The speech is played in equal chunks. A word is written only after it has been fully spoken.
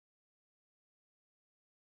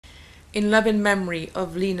In loving memory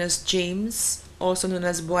of Linus James, also known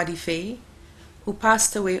as Bois de Fay, who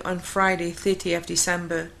passed away on Friday, 30th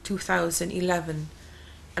December 2011,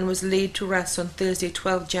 and was laid to rest on Thursday,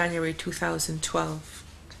 12 January 2012.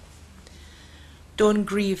 Don't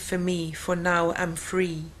grieve for me, for now I'm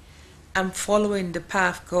free. I'm following the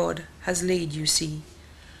path God has laid, you see.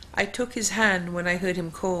 I took his hand when I heard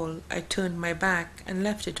him call. I turned my back and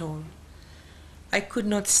left it all. I could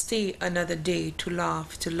not stay another day to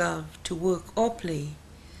laugh, to love, to work or play.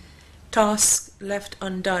 Tasks left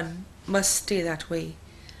undone must stay that way.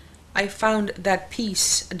 I found that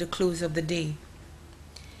peace at the close of the day.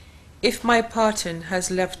 If my parting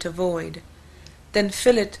has left a void, then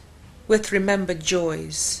fill it with remembered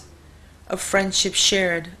joys, a friendship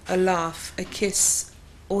shared, a laugh, a kiss,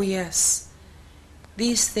 oh yes,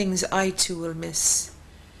 these things I too will miss.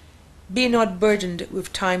 Be not burdened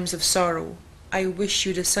with times of sorrow, I wish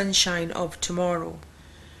you the sunshine of tomorrow.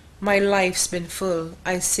 My life's been full,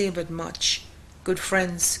 I savored much, good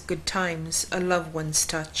friends, good times, a loved one's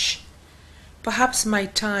touch. Perhaps my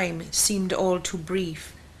time seemed all too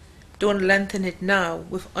brief, don't lengthen it now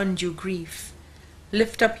with undue grief.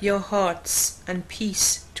 Lift up your hearts and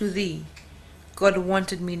peace to thee. God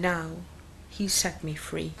wanted me now, he set me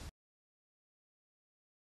free.